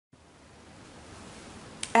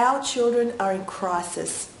Our children are in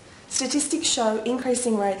crisis. Statistics show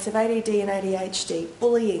increasing rates of ADD and ADHD,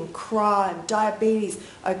 bullying, crime, diabetes,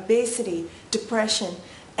 obesity, depression,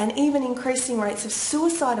 and even increasing rates of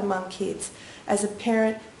suicide among kids. As a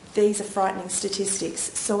parent, these are frightening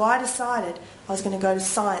statistics. So I decided I was going to go to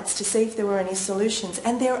science to see if there were any solutions.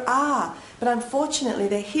 And there are, but unfortunately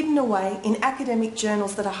they're hidden away in academic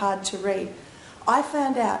journals that are hard to read. I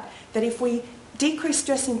found out that if we decrease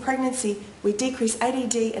stress in pregnancy, we decrease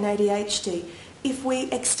ADD and ADHD. If we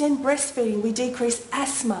extend breastfeeding, we decrease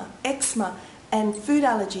asthma, eczema, and food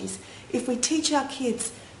allergies. If we teach our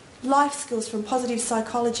kids life skills from positive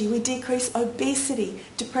psychology, we decrease obesity,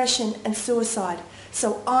 depression, and suicide.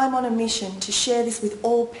 So I'm on a mission to share this with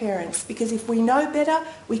all parents, because if we know better,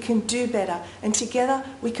 we can do better, and together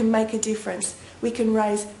we can make a difference. We can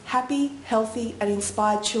raise happy, healthy, and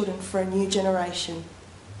inspired children for a new generation.